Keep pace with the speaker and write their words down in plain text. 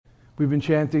We've been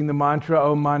chanting the mantra,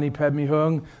 Om Mani Padme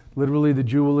Hung, literally the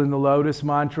jewel in the lotus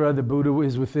mantra, the Buddha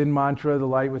is within mantra, the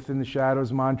light within the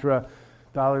shadows mantra,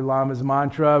 Dalai Lama's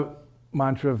mantra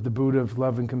of the Buddha of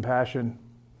love and compassion.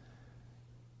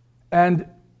 And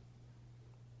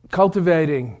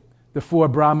cultivating the 4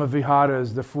 Brahma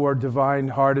Viharas, the 4 divine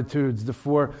heartitudes, the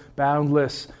 4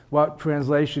 boundless, what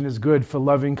translation is good for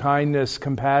loving kindness,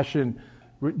 compassion,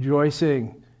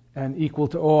 rejoicing, and equal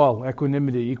to all,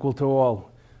 equanimity, equal to all.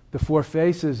 The 4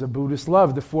 faces of Buddhist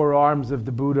love, the 4 arms of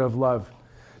the Buddha of love.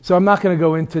 So I'm not going to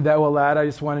go into all that. I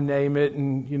just want to name it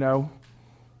and,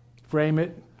 frame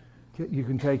it. You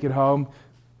can take it home.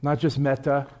 Not just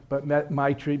metta, but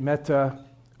maitri, metta,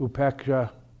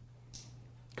 upeksha,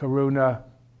 karuna,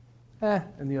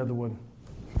 and the other one.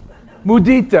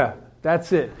 Mudita,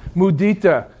 that's it.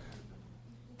 Mudita,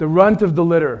 the runt of the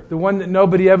litter, the one that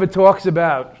nobody ever talks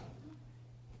about.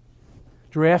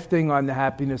 Drafting on the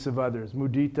happiness of others.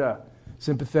 Mudita,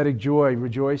 sympathetic joy,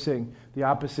 rejoicing, the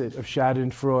opposite of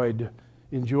schadenfreude,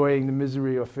 enjoying the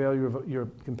misery or failure of your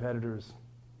competitors.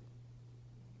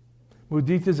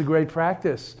 Mudita is a great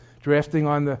practice. Drafting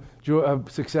on the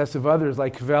success of others,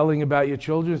 like cavelling about your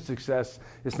children's success.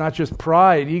 It's not just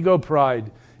pride, ego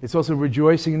pride. It's also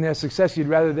rejoicing in their success. You'd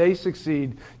rather they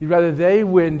succeed. You'd rather they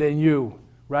win than you,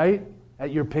 right?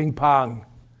 At your ping pong.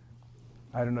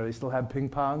 I don't know, they still have ping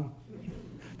pong?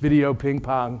 Video ping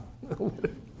pong.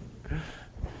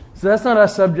 So that's not our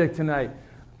subject tonight.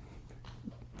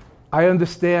 I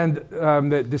understand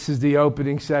that this is the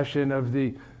opening session of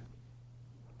the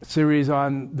series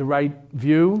on the right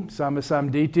view,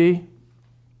 Samasamditi.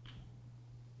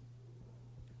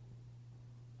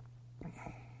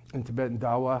 In Tibetan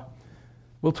Dawa.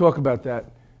 We'll talk about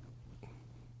that.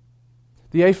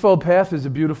 The Eightfold Path is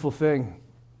a beautiful thing.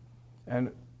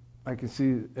 And I can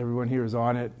see everyone here is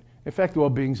on it. In fact, all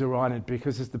beings are on it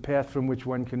because it's the path from which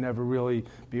one can never really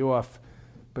be off.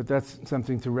 But that's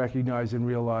something to recognize and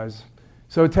realize.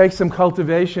 So it takes some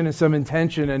cultivation and some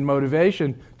intention and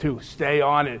motivation to stay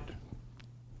on it.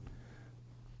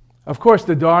 Of course,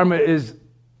 the Dharma is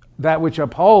that which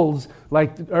upholds,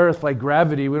 like the earth, like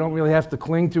gravity. We don't really have to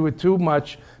cling to it too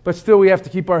much, but still we have to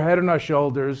keep our head on our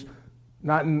shoulders,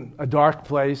 not in a dark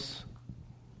place,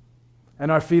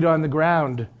 and our feet on the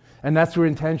ground. And that's where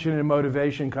intention and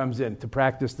motivation comes in, to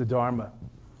practice the Dharma.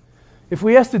 If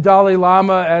we ask the Dalai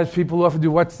Lama, as people often do,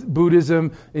 what's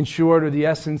Buddhism in short, or the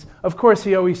essence, of course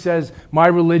he always says, my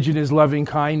religion is loving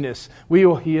kindness. We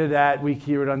all hear that. We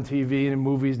hear it on TV and in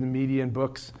movies and media and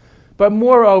books. But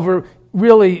moreover,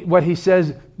 really what he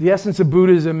says, the essence of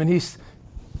Buddhism, and he's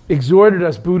exhorted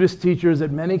us, Buddhist teachers, at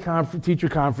many teacher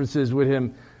conferences with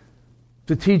him,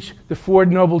 to teach the 4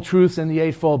 Noble Truths and the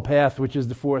Eightfold Path, which is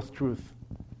the 4th truth.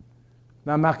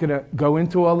 Now, I'm not going to go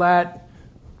into all that.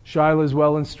 Shaila's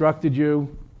well instructed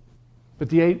you.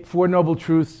 But the 4 Noble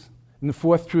Truths, and the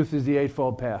 4th truth is the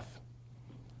Eightfold Path.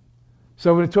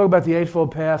 So we're going to talk about the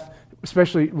Eightfold Path,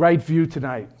 especially right view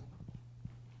tonight.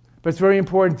 But it's very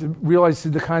important to realize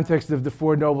the context of the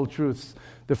 4 Noble Truths.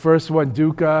 The first one,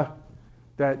 dukkha,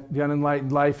 that the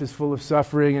unenlightened life is full of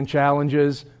suffering and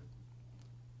challenges.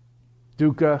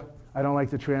 Dukkha, I don't like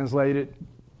to translate it.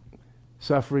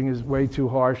 Suffering is way too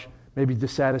harsh. Maybe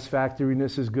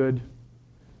dissatisfactoriness is good.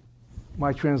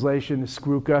 My translation is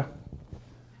skruka.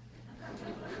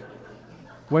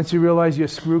 Once you realize you're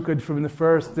skruka from the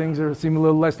first, things seem a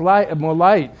little more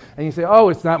light. And you say, oh,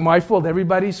 it's not my fault.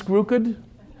 Everybody's skruka.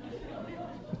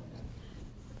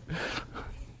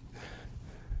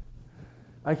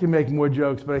 I can make more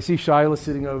jokes, but I see Shaila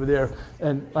sitting over there.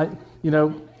 And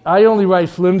I only write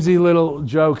flimsy little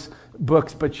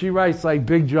books, but she writes like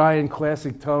big, giant,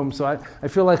 classic tomes. So I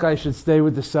feel like I should stay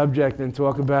with the subject and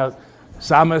talk about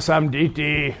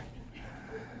Samasamditi.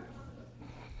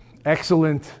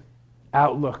 Excellent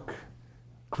outlook,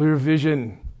 clear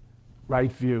vision,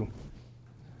 right view.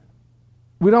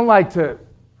 We don't like to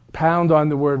pound on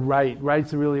the word right.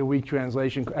 Right's really a weak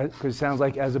translation because it sounds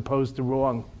like as opposed to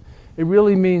wrong. It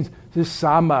really means this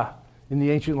sama in the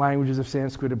ancient languages of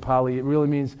Sanskrit and Pali. It really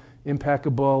means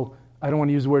impeccable. I don't want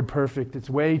to use the word perfect. It's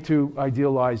way too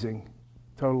idealizing,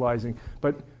 totalizing.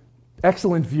 But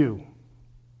excellent view.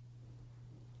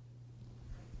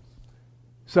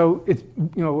 So it's,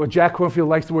 Jack Cornfield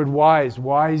likes the word wise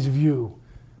view,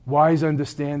 wise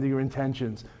understanding or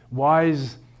intentions,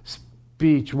 wise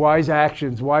speech, wise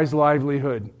actions, wise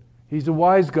livelihood. He's a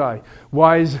wise guy.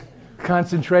 Wise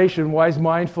concentration, wise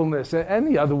mindfulness, and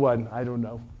the other one, I don't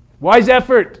know. Wise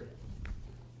effort.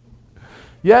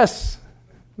 Yes.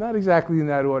 Not exactly in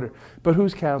that order, but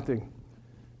who's counting?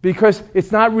 Because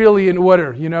it's not really in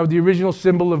order. The original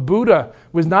symbol of Buddha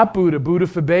was not Buddha. Buddha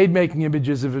forbade making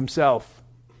images of himself.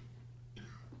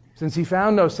 since he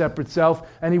found no separate self,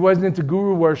 and he wasn't into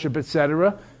guru worship,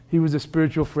 etc. He was a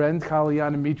spiritual friend,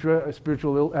 Kalyana Mitra, a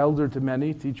spiritual elder to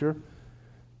many, teacher,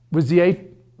 was the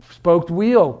eight-spoked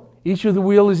wheel. Each of the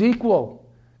wheel is equal.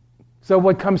 So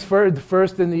what comes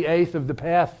first in the eighth of the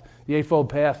path, the Eightfold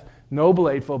Path, Noble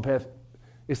Eightfold Path,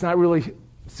 it's not really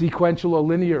sequential or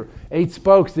linear. 8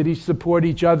 spokes that each support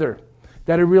each other,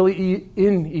 that are really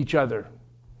in each other.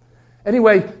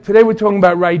 Anyway, today we're talking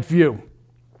about right view,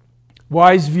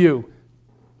 wise view,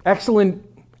 excellent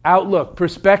outlook,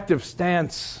 perspective,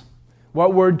 stance.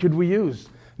 What word could we use?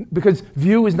 Because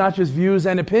view is not just views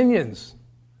and opinions.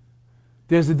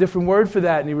 There's a different word for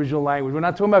that in the original language. We're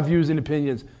not talking about views and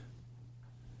opinions.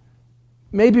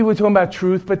 Maybe we're talking about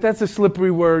truth, but that's a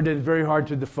slippery word and very hard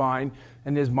to define.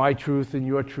 And there's my truth and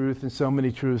your truth and so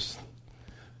many truths.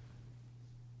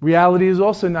 Reality is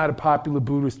also not a popular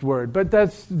Buddhist word, but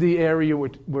that's the area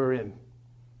we're in.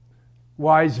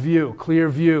 Wise view, clear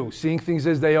view, seeing things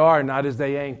as they are, not as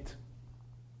they ain't.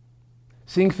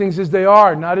 Seeing things as they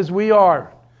are, not as we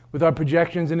are, with our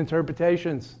projections and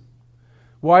interpretations.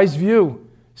 Wise view,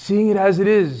 seeing it as it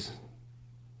is.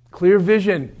 Clear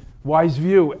vision, wise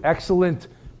view, excellent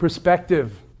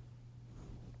perspective.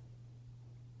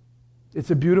 It's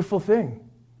a beautiful thing.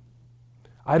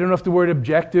 I don't know if the word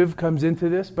objective comes into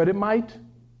this, but it might.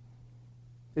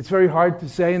 It's very hard to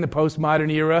say in the postmodern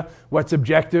era what's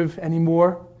objective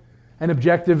anymore. And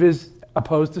objective is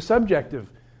opposed to subjective.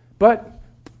 But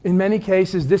in many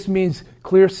cases, this means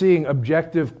clear seeing,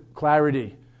 objective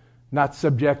clarity, not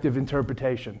subjective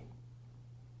interpretation.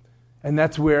 And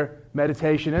that's where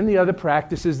meditation and the other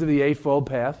practices of the Eightfold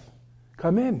Path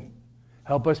come in.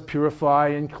 Help us purify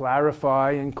and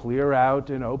clarify and clear out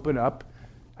and open up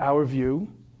our view.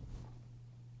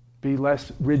 Be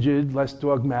less rigid, less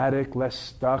dogmatic, less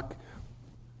stuck,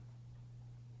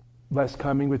 less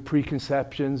coming with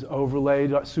preconceptions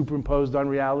overlaid, superimposed on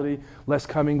reality, less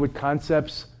coming with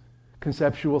concepts,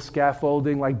 conceptual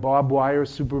scaffolding like barbed wire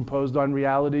superimposed on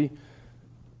reality.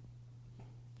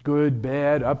 Good,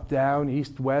 bad, up, down,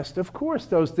 east, west. Of course,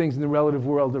 those things in the relative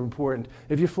world are important.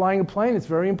 If you're flying a plane, it's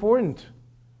very important.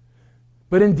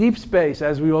 But in deep space,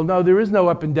 as we all know, there is no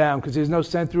up and down because there's no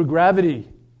center of gravity.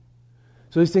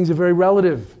 So these things are very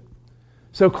relative.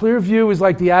 So clear view is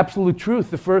like the absolute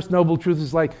truth. The first noble truth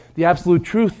is like the absolute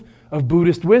truth of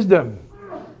Buddhist wisdom.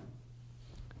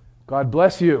 God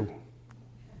bless you.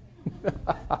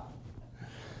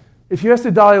 If you ask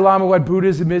the Dalai Lama what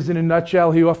Buddhism is in a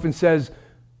nutshell, he often says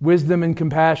wisdom and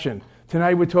compassion.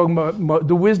 Tonight we're talking about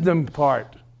the wisdom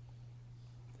part.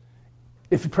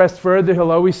 If you press further, he'll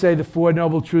always say the 4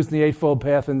 noble truths in the Eightfold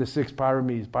Path and the 6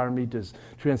 paramitas,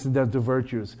 transcendental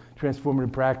virtues,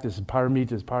 transformative practice,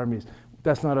 paramitas.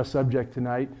 That's not our subject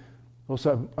tonight.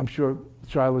 Also, I'm sure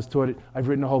Shila's taught it. I've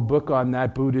written a whole book on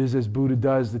that. Buddha is as Buddha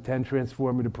does, the 10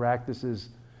 transformative practices,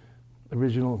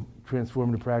 original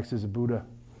transformative practices of Buddha.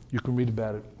 You can read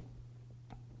about it.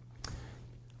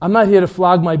 I'm not here to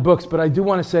flog my books, but I do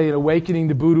want to say in Awakening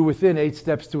the Buddha Within, 8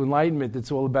 Steps to Enlightenment,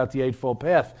 it's all about the Eightfold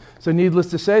Path. So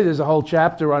needless to say, there's a whole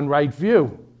chapter on right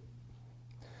view.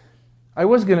 I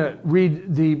was going to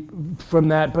read from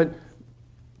that, but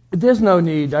there's no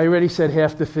need. I already said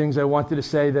half the things I wanted to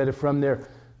say that are from there.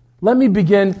 Let me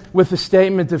begin with a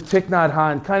statement of Thich Nhat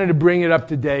Hanh, kind of to bring it up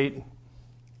to date.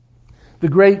 The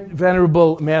great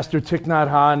venerable master Thich Nhat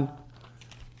Hanh,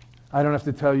 I don't have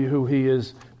to tell you who he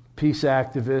is, peace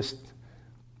activist,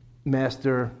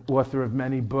 master, author of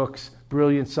many books,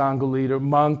 brilliant Sangha leader,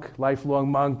 monk, lifelong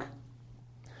monk,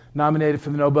 nominated for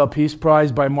the Nobel Peace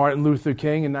Prize by Martin Luther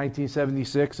King in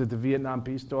 1976 at the Vietnam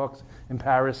Peace Talks in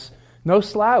Paris. No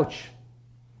slouch,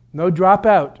 no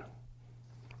dropout,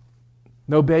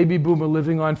 no baby boomer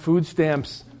living on food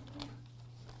stamps.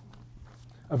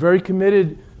 A very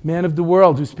committed man of the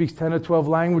world who speaks 10 or 12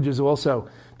 languages also.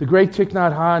 The great Thich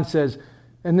Nhat Hanh says,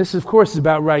 and this, of course, is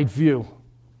about right view.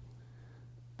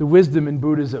 The wisdom in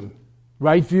Buddhism.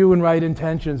 Right view and right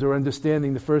intentions are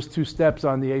understanding the first 2 steps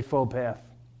on the Eightfold Path.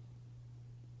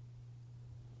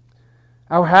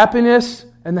 Our happiness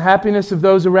and the happiness of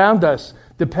those around us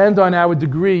depend on our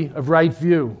degree of right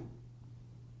view.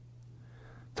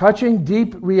 Touching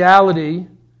deep reality,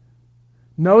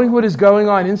 knowing what is going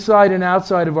on inside and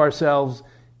outside of ourselves,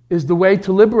 is the way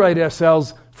to liberate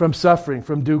ourselves from suffering,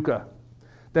 from dukkha,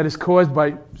 that is caused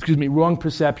by, wrong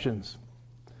perceptions.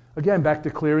 Again, back to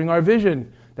clearing our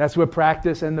vision. That's where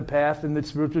practice and the path and the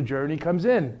spiritual journey comes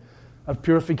in. Of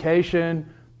purification,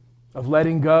 of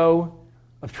letting go,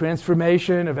 of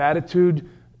transformation, of attitude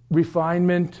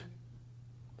refinement,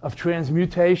 of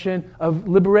transmutation, of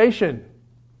liberation.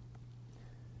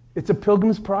 It's a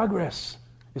pilgrim's progress.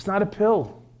 It's not a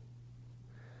pill.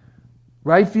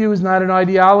 Right view is not an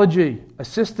ideology, a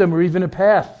system, or even a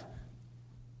path.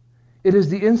 It is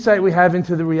the insight we have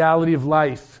into the reality of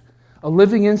life, a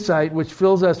living insight which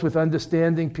fills us with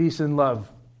understanding, peace, and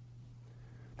love.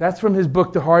 That's from his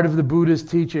book, The Heart of the Buddha's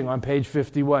Teaching, on page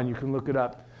 51. You can look it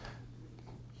up.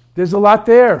 There's a lot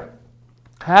there.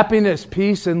 Happiness,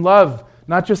 peace, and love,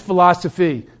 not just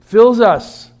philosophy, fills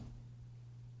us.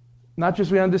 Not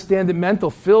just we understand it mental,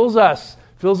 fills us,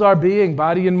 fills our being,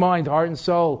 body and mind, heart and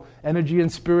soul, energy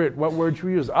and spirit. What word should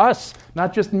we use? Us,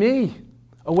 not just me.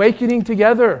 Awakening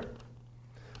together.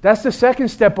 That's the second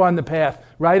step on the path.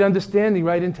 Right understanding,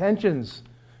 right intentions.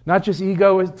 Not just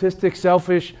egoistic,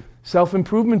 selfish,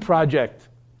 self-improvement project.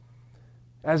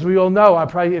 As we all know,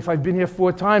 if I've been here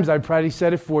 4 times, I've probably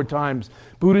said it 4 times.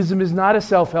 Buddhism is not a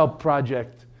self-help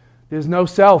project. There's no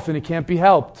self and it can't be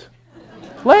helped.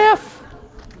 Laugh!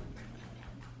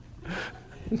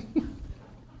 Let's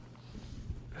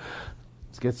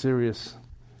get serious.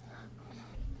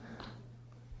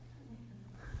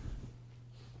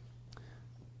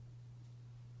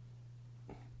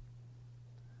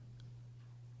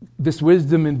 This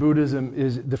wisdom in Buddhism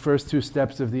is the first 2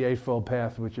 steps of the Eightfold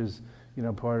Path, which is,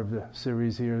 part of the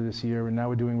series here this year. And now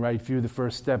we're doing right view, the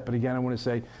first step. But again, I want to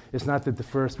say it's not that the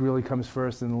first really comes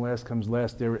first and the last comes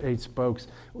last. There are 8 spokes,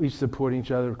 each supporting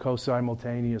each other,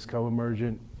 co-simultaneous,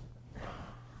 co-emergent,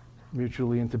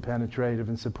 mutually interpenetrative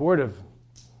and supportive.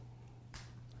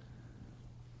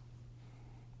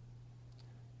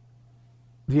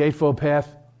 The Eightfold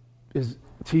Path is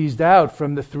teased out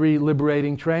from the 3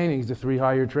 liberating trainings, the 3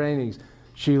 higher trainings,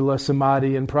 Shila,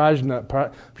 Samadhi, and Prajna.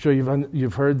 I'm sure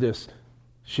you've heard this.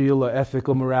 Shila,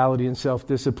 ethical morality and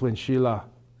self-discipline. Shila,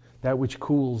 that which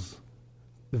cools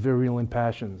the virulent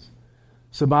passions.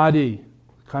 Samadhi,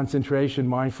 concentration,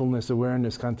 mindfulness,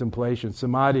 awareness, contemplation.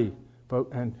 Samadhi,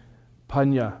 and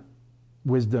Panya,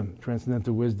 wisdom,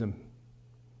 transcendental wisdom,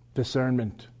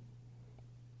 discernment.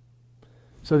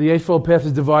 So the Eightfold Path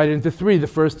is divided into 3. The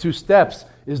first 2 steps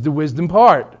is the wisdom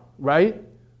part, right?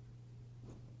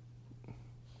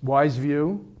 Wise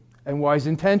view and wise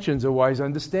intentions, or wise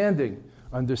understanding.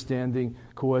 Understanding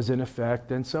cause and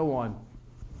effect, and so on.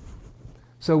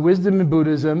 So wisdom in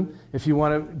Buddhism, if you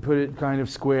want to put it kind of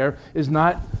square, is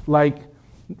not like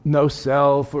no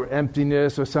self or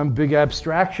emptiness or some big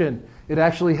abstraction. It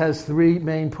actually has 3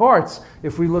 main parts.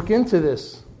 If we look into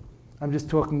this, I'm just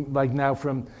talking like now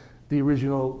from the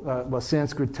original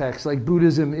Sanskrit text, like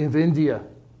Buddhism of India,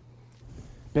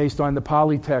 based on the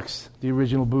Pali text, the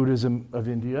original Buddhism of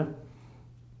India.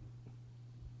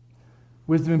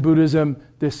 Wisdom in Buddhism,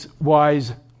 this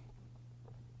wise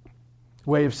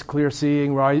way of clear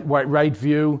seeing, right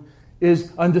view,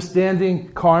 is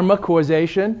understanding karma,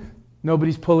 causation.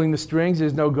 Nobody's pulling the strings.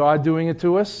 There's no God doing it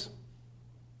to us.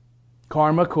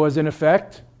 Karma, cause and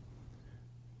effect.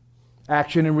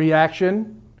 Action and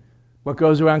reaction. What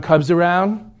goes around comes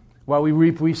around. What we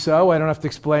reap, we sow. I don't have to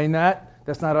explain that.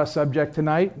 That's not our subject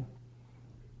tonight.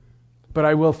 But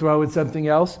I will throw in something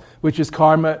else, which is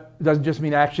karma. It doesn't just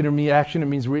mean action or reaction. It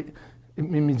means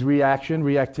reaction,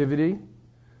 reactivity.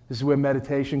 This is where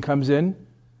meditation comes in,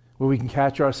 where we can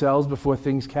catch ourselves before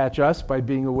things catch us by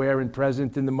being aware and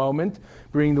present in the moment,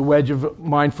 bringing the wedge of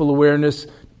mindful awareness,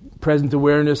 present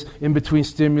awareness in between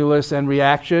stimulus and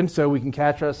reaction so we can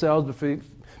catch ourselves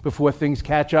before things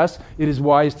catch us. It is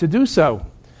wise to do so.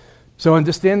 So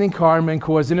understanding karma and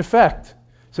cause and effect.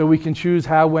 So we can choose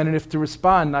how, when, and if to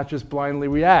respond, not just blindly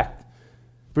react.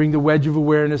 Bring the wedge of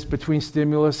awareness between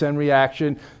stimulus and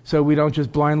reaction so we don't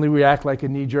just blindly react like a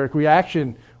knee-jerk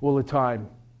reaction all the time.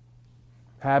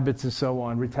 Habits and so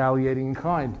on, retaliating in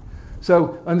kind.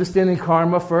 So understanding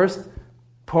karma first,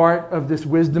 part of this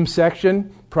wisdom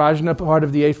section, prajna, part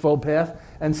of the Eightfold Path.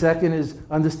 And second is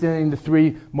understanding the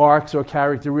 3 marks or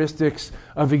characteristics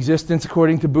of existence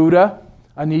according to Buddha.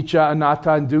 Anicca,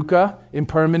 anatta, and dukkha,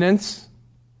 impermanence.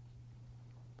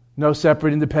 No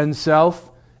separate independent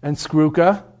self, and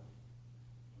skruka.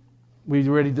 We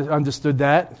already understood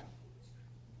that.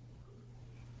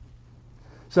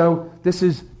 So this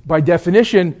is, by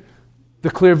definition,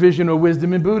 the clear vision or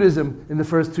wisdom in Buddhism in the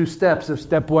first 2 steps of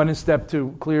step 1 and step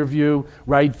 2. Clear view,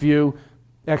 right view,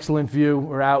 excellent view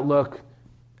or outlook,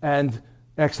 and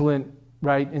excellent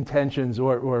right intentions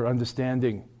or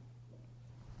understanding.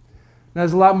 Now,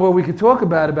 there's a lot more we could talk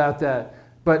about that.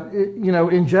 But,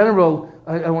 in general,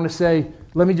 I want to say,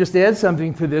 let me just add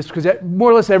something to this, because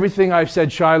more or less everything I've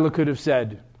said, Shiloh could have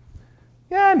said.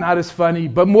 Yeah, not as funny,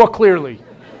 but more clearly.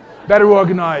 Better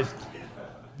organized.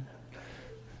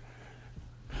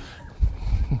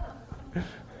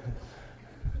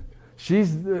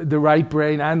 She's the right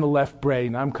brain and the left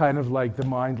brain. I'm kind of like the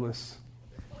mindless.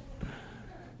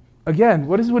 Again,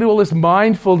 what is with all this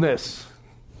mindfulness?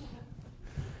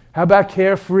 How about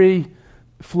carefree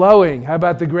flowing? How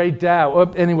about the great Tao?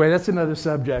 Oh, anyway, that's another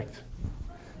subject.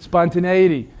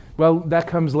 Spontaneity. Well, that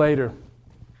comes later.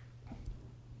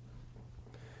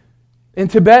 In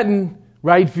Tibetan,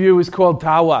 right view is called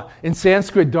tawa. In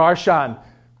Sanskrit, darshan.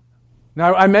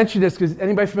 Now, I mention this because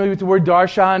anybody familiar with the word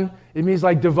darshan? It means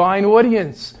like divine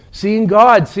audience, seeing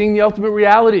God, seeing the ultimate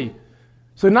reality.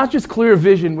 So not just clear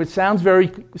vision, which sounds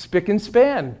very spick and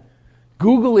span.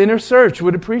 Google inner search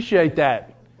would appreciate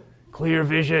that. Clear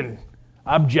vision,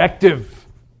 objective,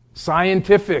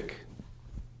 scientific.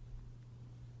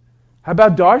 How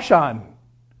about darshan?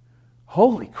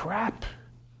 Holy crap.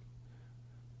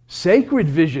 Sacred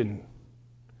vision,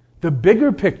 the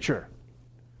bigger picture,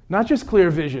 not just clear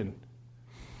vision.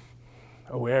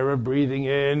 Aware of breathing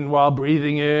in while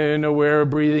breathing in, aware of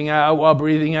breathing out while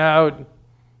breathing out.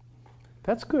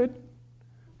 That's good.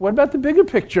 What about the bigger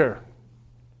picture?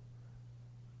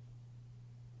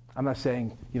 I'm not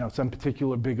saying, some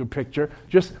particular bigger picture,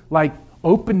 just like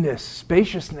openness,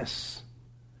 spaciousness,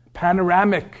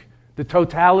 panoramic, the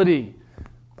totality.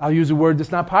 I'll use a word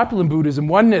that's not popular in Buddhism,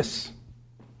 oneness.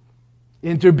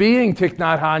 Interbeing, Thich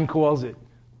Nhat Hanh calls it.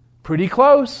 Pretty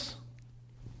close.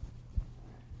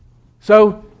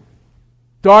 So,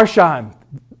 darshan,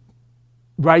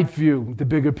 right view, the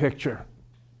bigger picture.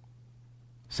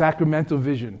 Sacramental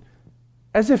vision.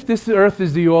 As if this earth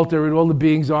is the altar and all the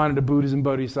beings on it are Buddhas and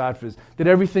Bodhisattvas. That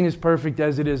everything is perfect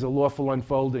as it is, a lawful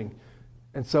unfolding,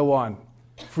 and so on.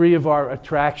 Free of our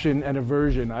attraction and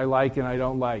aversion, I like and I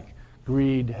don't like,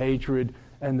 greed, hatred,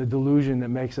 and the delusion that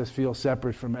makes us feel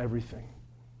separate from everything.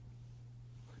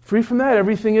 Free from that,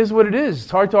 everything is what it is.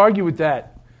 It's hard to argue with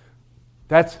that.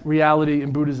 That's reality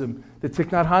in Buddhism that Thich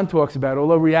Nhat Hanh talks about,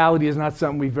 although reality is not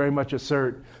something we very much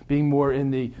assert, being more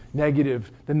in the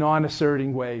negative, the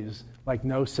non-asserting ways, like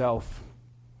no self,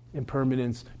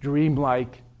 impermanence,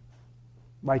 dream-like,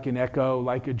 like an echo,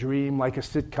 like a dream, like a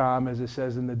sitcom, as it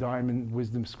says in the Diamond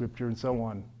Wisdom Scripture, and so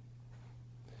on.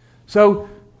 So,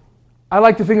 I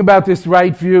like to think about this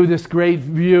right view, this great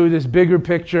view, this bigger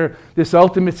picture, this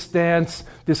ultimate stance,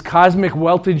 this cosmic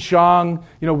welted shang,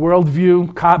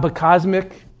 worldview, but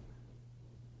cosmic,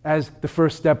 as the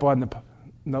first step on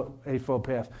the Eightfold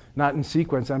Path. Not in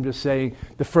sequence, I'm just saying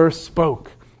the first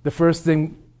spoke, the first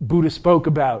thing Buddha spoke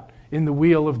about in the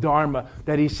wheel of Dharma,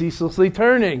 that he's ceaselessly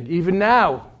turning, even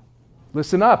now.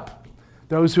 Listen up.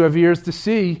 Those who have ears to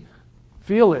see,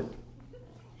 feel it.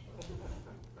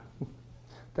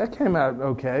 That came out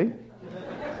okay.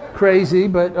 Crazy,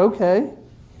 but okay.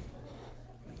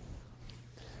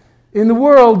 In the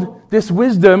world, this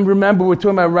wisdom, remember we're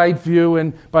talking about right view,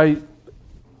 and by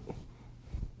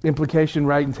implication,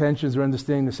 right intentions, or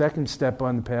understanding the second step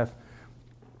on the path,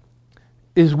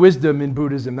 is wisdom in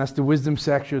Buddhism. That's the wisdom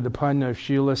section, the panya of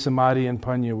Shila, Samadhi, and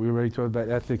Panya. We already talked about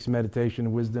ethics, meditation,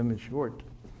 and wisdom in short.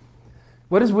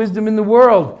 What is wisdom in the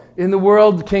world? In the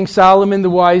world, King Solomon, the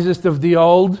wisest of the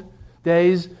old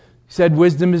days, said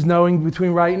wisdom is knowing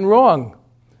between right and wrong.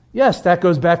 Yes, that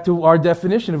goes back to our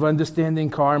definition of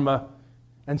understanding karma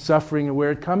and suffering and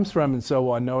where it comes from and so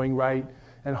on. Knowing right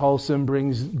and wholesome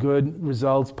brings good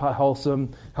results,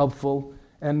 wholesome, helpful,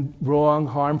 and wrong,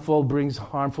 harmful, brings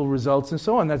harmful results and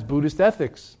so on. That's Buddhist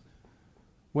ethics.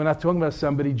 We're not talking about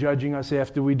somebody judging us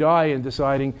after we die and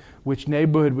deciding which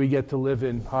neighborhood we get to live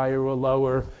in, higher or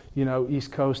lower,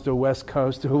 East Coast or West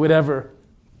Coast or whatever.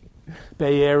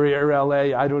 Bay Area or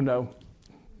LA, I don't know.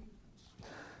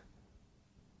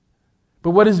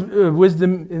 But what is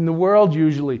wisdom in the world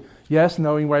usually? Yes,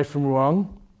 knowing right from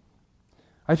wrong.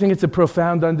 I think it's a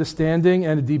profound understanding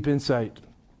and a deep insight,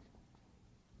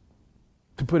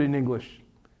 to put it in English.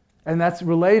 And that's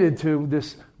related to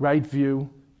this right view,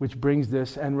 which brings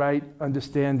this, and right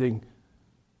understanding,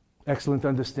 excellent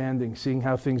understanding, seeing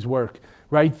how things work.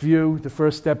 Right view, the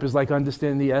first step is like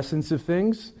understanding the essence of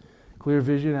things, clear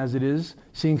vision as it is,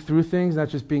 seeing through things, not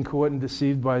just being caught and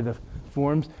deceived by the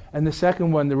forms. And the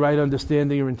second one, the right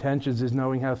understanding or intentions, is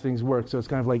knowing how things work. So it's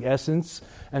kind of like essence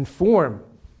and form.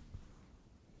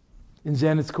 In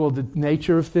Zen, it's called the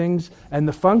nature of things and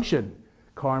the function,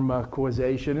 karma,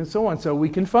 causation, and so on. So we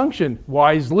can function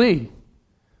wisely.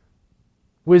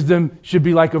 Wisdom should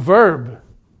be like a verb.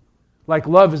 Like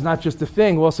love is not just a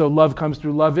thing. Also, love comes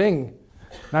through loving.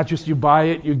 Not just you buy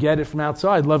it, you get it from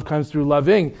outside. Love comes through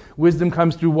loving. Wisdom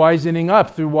comes through wisening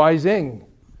up, through wising,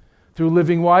 through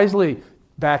living wisely.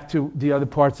 Back to the other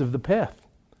parts of the path.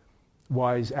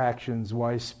 Wise actions,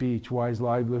 wise speech, wise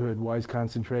livelihood, wise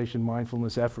concentration,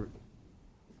 mindfulness, effort.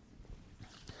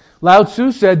 Lao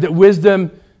Tzu said that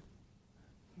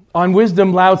on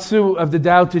wisdom, Lao Tzu of the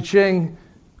Tao Te Ching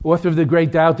author of the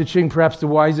great Tao Te Ching, perhaps the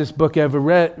wisest book ever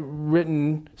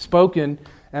written, spoken,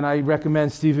 and I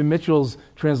recommend Stephen Mitchell's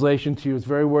translation to you. It's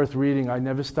very worth reading. I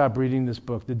never stop reading this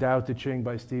book, The Tao Te Ching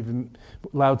by Stephen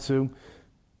Lao Tzu.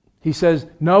 He says,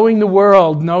 knowing the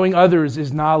world, knowing others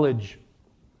is knowledge.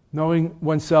 Knowing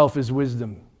oneself is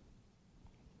wisdom.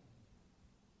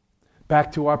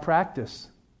 Back to our practice.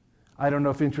 I don't know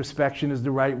if introspection is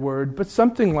the right word, but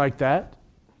something like that.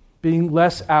 Being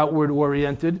less outward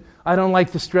oriented. I don't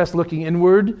like to stress looking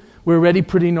inward. We're already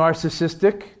pretty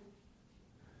narcissistic,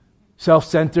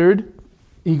 self-centered,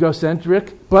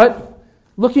 egocentric, but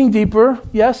looking deeper,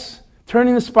 yes.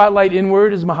 Turning the spotlight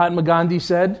inward, as Mahatma Gandhi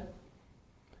said.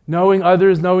 Knowing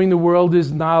others, knowing the world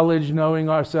is knowledge, knowing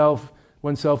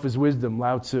oneself is wisdom,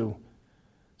 Lao Tzu.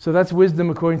 So that's wisdom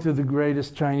according to the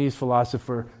greatest Chinese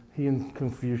philosopher, he and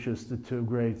Confucius, the two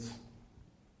greats.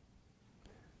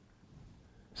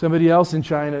 Somebody else in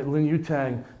China, Lin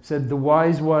Yutang, said, the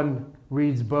wise one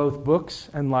reads both books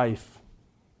and life.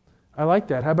 I like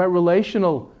that. How about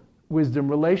relational wisdom,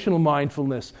 relational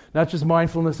mindfulness? Not just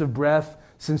mindfulness of breath,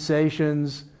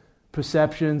 sensations,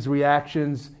 perceptions,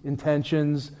 reactions,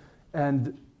 intentions,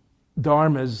 and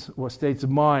dharmas, or states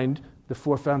of mind, the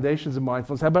four foundations of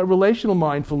mindfulness. How about relational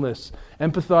mindfulness?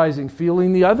 Empathizing,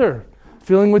 feeling the other,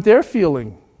 feeling what they're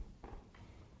feeling.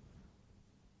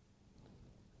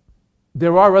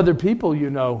 There are other people,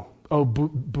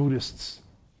 Buddhists.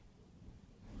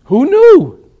 Who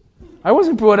knew? I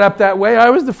wasn't brought up that way. I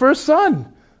was the first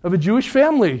son of a Jewish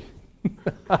family.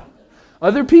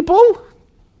 Other people?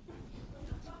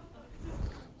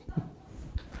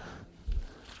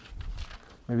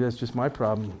 Maybe that's just my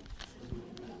problem.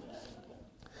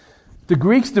 The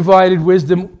Greeks divided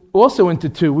wisdom also into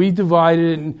two.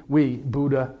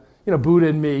 Buddha, Buddha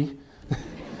and me,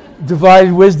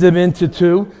 divided wisdom into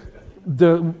two.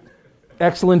 The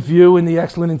excellent view and the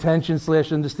excellent intention /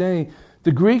 understanding.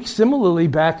 The Greeks, similarly,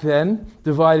 back then,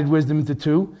 divided wisdom into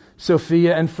two,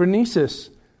 Sophia and Phronesis.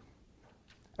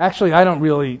 Actually, I don't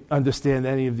really understand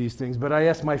any of these things, but I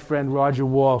asked my friend Roger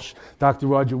Walsh, Dr.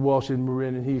 Roger Walsh in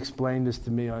Marin, and he explained this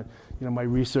to me on my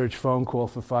research phone call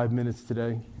for 5 minutes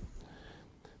today.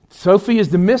 Sophia is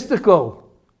the mystical,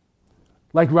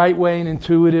 like right brain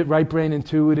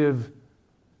intuitive,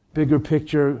 bigger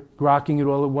picture, grokking it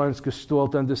all at once,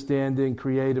 gestalt understanding,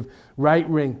 creative, right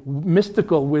ring,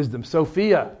 mystical wisdom,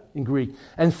 Sophia in Greek.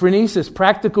 And phronesis,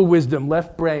 practical wisdom,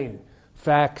 left brain,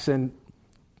 facts and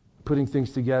putting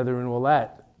things together and all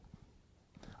that.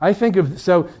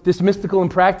 So this mystical and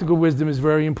practical wisdom is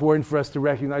very important for us to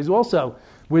recognize also.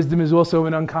 Wisdom is also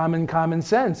an uncommon common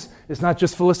sense. It's not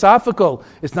just philosophical.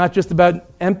 It's not just about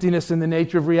emptiness and the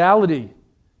nature of reality,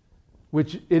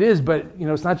 which it is, but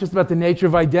it's not just about the nature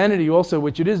of identity also,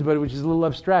 which it is, but which is a little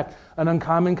abstract. An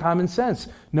uncommon common sense,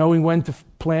 knowing when to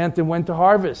plant and when to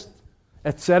harvest,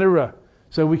 etc.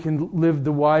 So we can live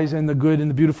the wise and the good and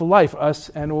the beautiful life, us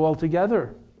and all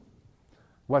together.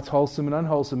 What's wholesome and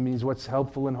unwholesome means what's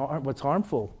helpful and what's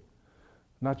harmful,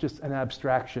 not just an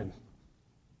abstraction.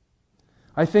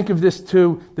 I think of this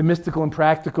too, the mystical and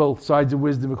practical sides of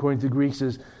wisdom according to Greeks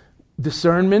is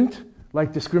discernment,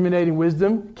 like discriminating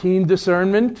wisdom, keen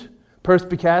discernment,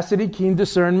 perspicacity, keen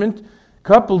discernment,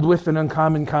 coupled with an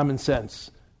uncommon common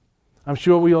sense. I'm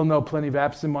sure we all know plenty of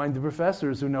absent-minded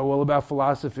professors who know all about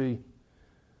philosophy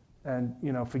and,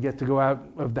 forget to go out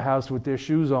of the house with their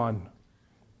shoes on,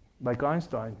 like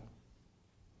Einstein.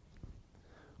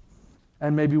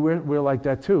 And maybe we're like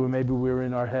that too. Maybe we're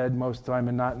in our head most of the time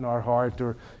and not in our heart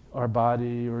or our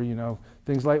body or,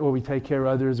 things like, we take care of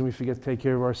others and we forget to take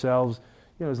care of ourselves.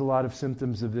 There's a lot of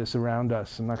symptoms of this around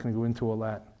us. I'm not going to go into all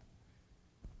that.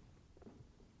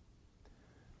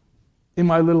 In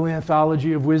my little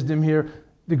anthology of wisdom here,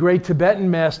 the great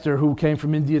Tibetan master who came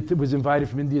from India, was invited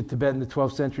from India to Tibet in the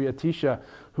 12th century, Atisha,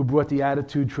 who brought the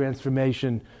attitude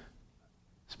transformation,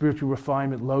 spiritual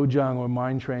refinement, lojong or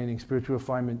mind training, spiritual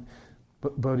refinement,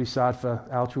 bodhisattva,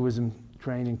 altruism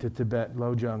training to Tibet,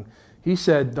 lojong. He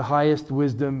said the highest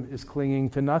wisdom is clinging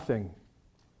to nothing.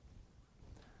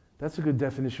 That's a good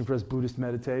definition for us Buddhist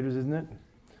meditators, isn't it?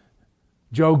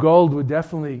 Joe Gold would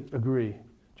definitely agree.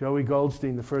 Joey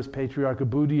Goldstein, the first patriarch of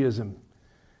Buddhism.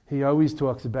 He always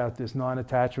talks about this.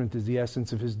 Non-attachment is the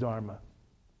essence of his dharma.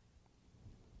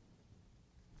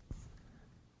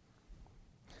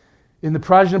 In the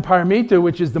Prajnaparamita,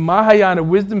 which is the Mahayana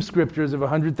wisdom scriptures of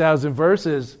 100,000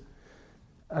 verses,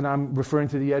 and I'm referring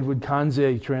to the Edward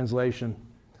Kanze translation,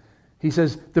 he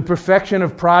says, the perfection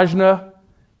of prajna,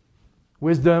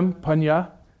 wisdom,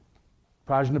 panya,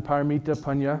 Prajnaparamita,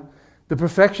 panya, the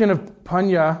perfection of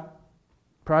panya,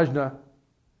 prajna,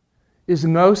 is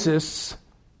gnosis,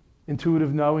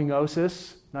 intuitive knowing,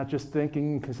 gnosis, not just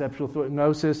thinking, conceptual thought.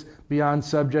 Gnosis, beyond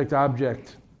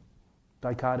subject-object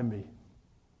dichotomy.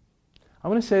 I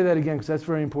want to say that again because that's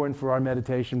very important for our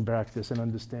meditation practice and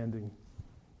understanding.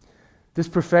 This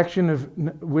perfection of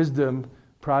wisdom,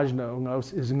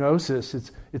 prajna, is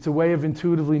gnosis. It's a way of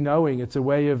intuitively knowing. It's a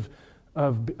way of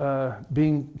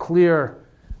being clear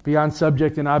beyond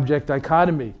subject and object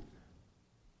dichotomy.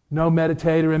 No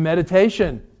meditator in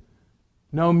meditation.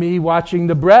 No me watching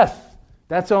the breath.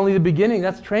 That's only the beginning.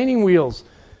 That's training wheels.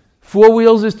 4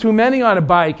 wheels is too many on a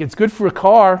bike. It's good for a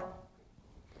car.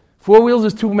 4 wheels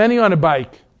is too many on a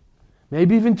bike.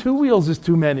 Maybe even 2 wheels is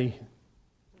too many.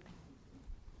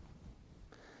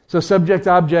 So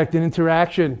subject-object and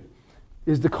interaction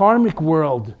is the karmic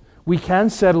world. We can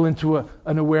settle into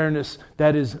an awareness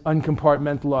that is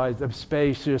uncompartmentalized,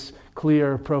 spacious,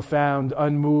 clear, profound,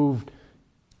 unmoved,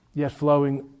 yet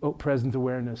flowing present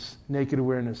awareness, naked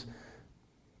awareness.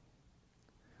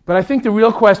 But I think the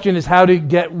real question is how to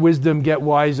get wisdom, get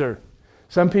wiser.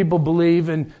 Some people believe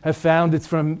and have found it's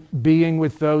from being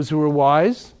with those who are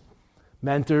wise,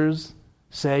 mentors,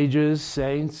 sages,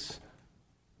 saints,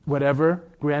 whatever,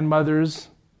 grandmothers,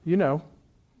 you know.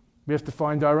 We have to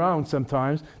find our own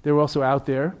sometimes. They're also out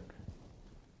there.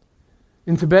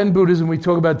 In Tibetan Buddhism, we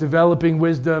talk about developing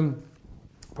wisdom,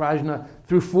 prajna,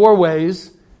 through 4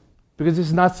 ways, because this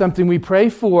is not something we pray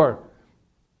for.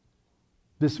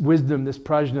 This wisdom, this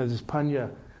prajna, this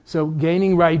panya. So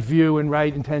gaining right view and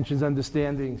right intentions,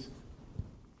 understandings.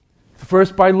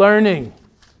 First by learning.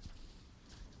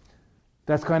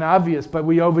 That's kind of obvious, but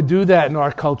we overdo that in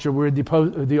our culture. We're in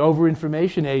the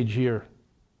over-information age here.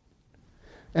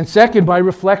 And second, by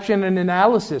reflection and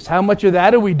analysis. How much of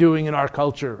that are we doing in our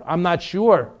culture? I'm not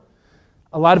sure.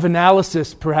 A lot of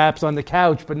analysis, perhaps, on the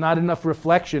couch, but not enough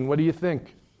reflection. What do you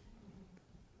think?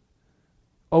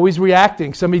 Always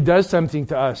reacting. Somebody does something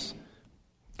to us.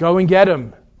 Go and get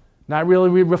them. Not really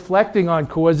reflecting on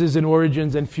causes and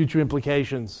origins and future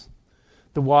implications.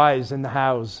 The whys and the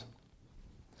hows.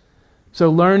 So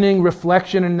learning,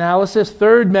 reflection, and analysis.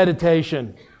 Third,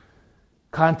 meditation.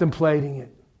 Contemplating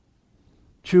it.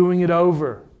 Chewing it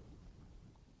over.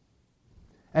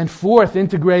 And fourth,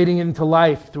 integrating it into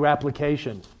life through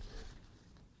application.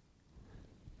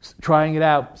 Trying it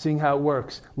out, seeing how it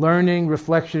works. Learning,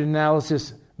 reflection,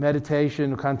 analysis,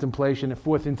 meditation, contemplation, and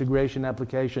fourth, integration,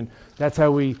 application. That's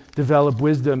how we develop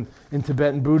wisdom in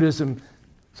Tibetan Buddhism.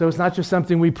 So it's not just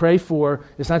something we pray for.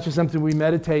 It's not just something we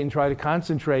meditate and try to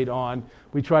concentrate on.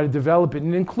 We try to develop it.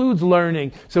 And it includes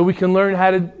learning so we can learn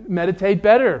how to meditate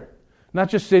better. Not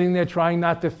just sitting there trying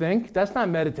not to think. That's not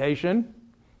meditation.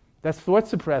 That's thought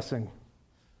suppressing.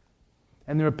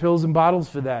 And there are pills and bottles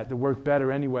for that work better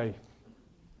anyway.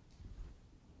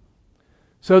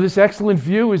 So this excellent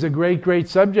view is a great, great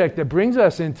subject that brings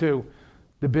us into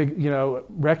the big,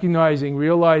 recognizing,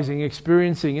 realizing,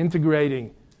 experiencing,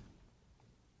 integrating,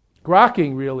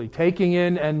 grokking really, taking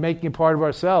in and making it part of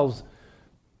ourselves,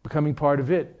 becoming part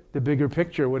of it, the bigger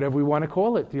picture, whatever we want to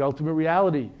call it, the ultimate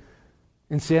reality.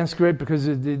 In Sanskrit, because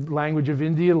of the language of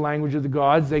India, the language of the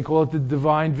gods, they call it the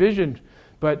divine vision.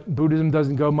 But Buddhism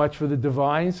doesn't go much for the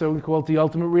divine, so we call it the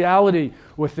ultimate reality,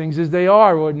 or things as they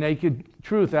are, or naked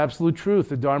truth, absolute truth,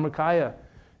 the Dharmakaya.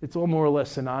 It's all more or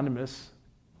less synonymous.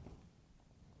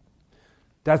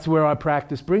 That's where our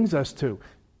practice brings us to.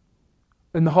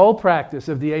 And the whole practice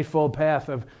of the Eightfold Path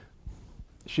of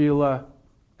Shila,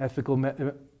 ethical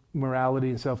morality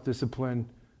and self-discipline,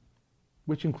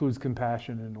 which includes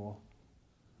compassion and all.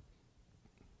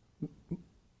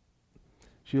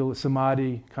 Shila,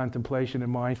 samadhi, contemplation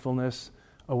and mindfulness,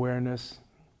 awareness,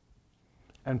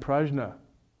 and prajna,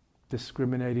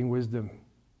 discriminating wisdom.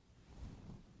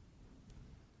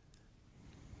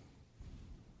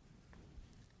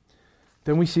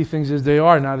 Then we see things as they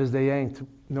are, not as they ain't.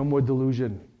 No more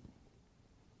delusion.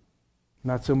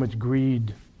 Not so much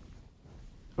greed,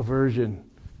 aversion,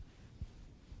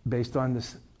 based on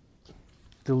this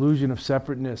delusion of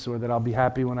separateness, or that I'll be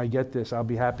happy when I get this, I'll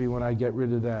be happy when I get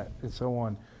rid of that, and so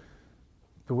on.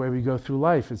 The way we go through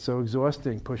life, it's so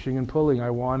exhausting, pushing and pulling, I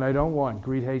want, I don't want,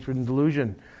 greed, hatred, and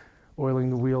delusion,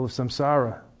 oiling the wheel of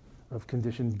samsara, of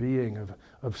conditioned being,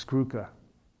 of skruka.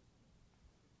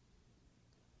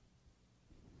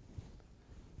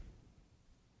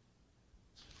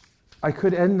 I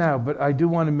could end now, but I do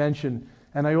want to mention,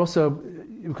 and I also,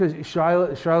 because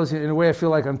Charlotte's, in a way I feel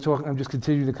like I'm just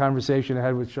continuing the conversation I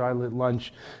had with Charlotte at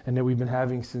lunch, and that we've been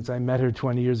having since I met her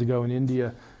 20 years ago in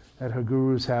India at her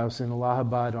guru's house in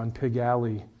Allahabad on Pig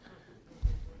Alley.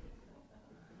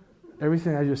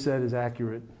 Everything I just said is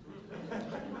accurate.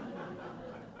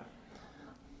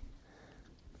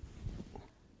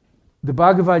 The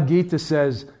Bhagavad Gita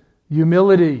says,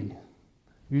 humility,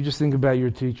 You just think about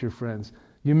your teacher, friends.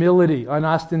 Humility,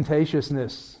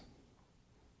 unostentatiousness,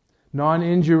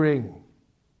 non-injuring.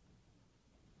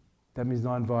 That means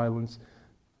non-violence.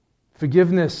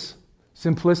 Forgiveness,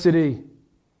 simplicity,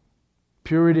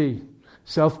 purity,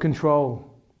 self-control.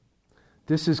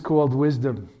 This is called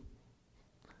wisdom,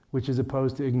 which is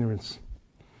opposed to ignorance.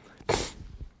 I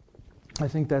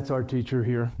think that's our teacher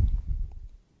here.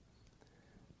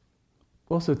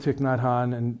 Also Thich Nhat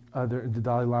Hanh and the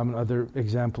Dalai Lama and other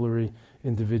exemplary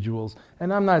individuals.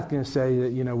 And I'm not going to say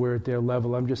that we're at their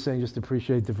level. I'm just saying just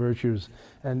appreciate the virtues.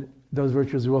 And those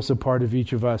virtues are also part of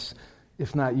each of us.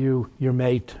 If not you, your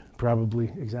mate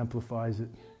probably exemplifies it.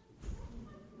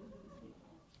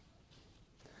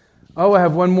 Oh, I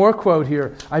have one more quote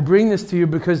here. I bring this to you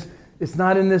because it's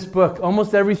not in this book.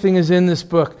 Almost everything is in this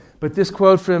book. But this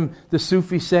quote from the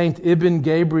Sufi saint Ibn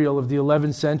Gabriel of the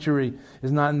 11th century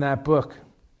is not in that book.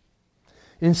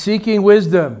 In seeking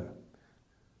wisdom,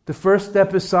 the first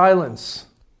step is silence.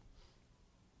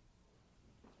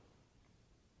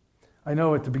 I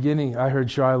know at the beginning I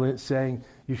heard Charlotte saying,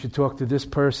 you should talk to this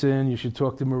person, you should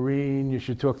talk to Maureen, you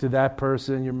should talk to that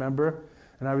person, you remember?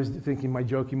 And I was thinking in my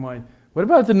joking mind, what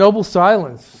about the noble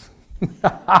silence?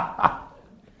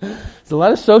 There's a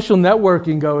lot of social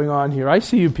networking going on here. I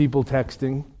see you people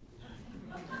texting.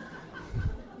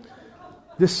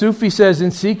 The Sufi says, in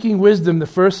seeking wisdom, the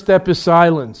first step is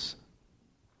silence.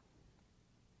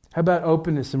 How about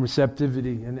openness and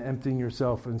receptivity and emptying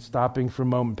yourself and stopping for a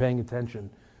moment, paying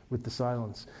attention with the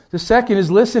silence? The second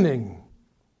is listening.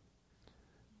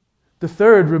 The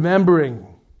third, remembering.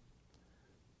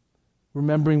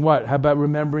 Remembering what? How about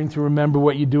remembering to remember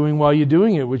what you're doing while you're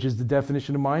doing it, which is the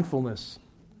definition of mindfulness.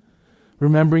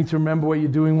 Remembering to remember what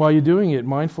you're doing while you're doing it,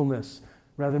 mindfulness,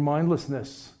 rather than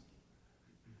mindlessness.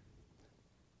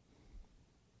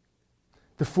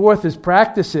 The fourth is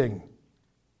practicing.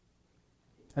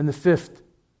 And the fifth,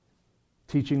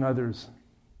 teaching others.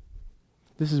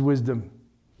 This is wisdom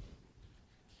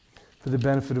for the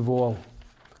benefit of all,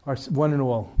 one and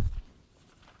all.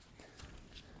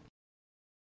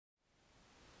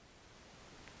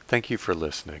 Thank you for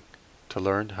listening. To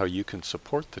learn how you can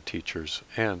support the teachers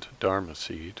and Dharma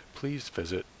Seed, please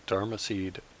visit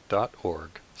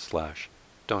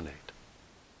dharmaseed.org/donate.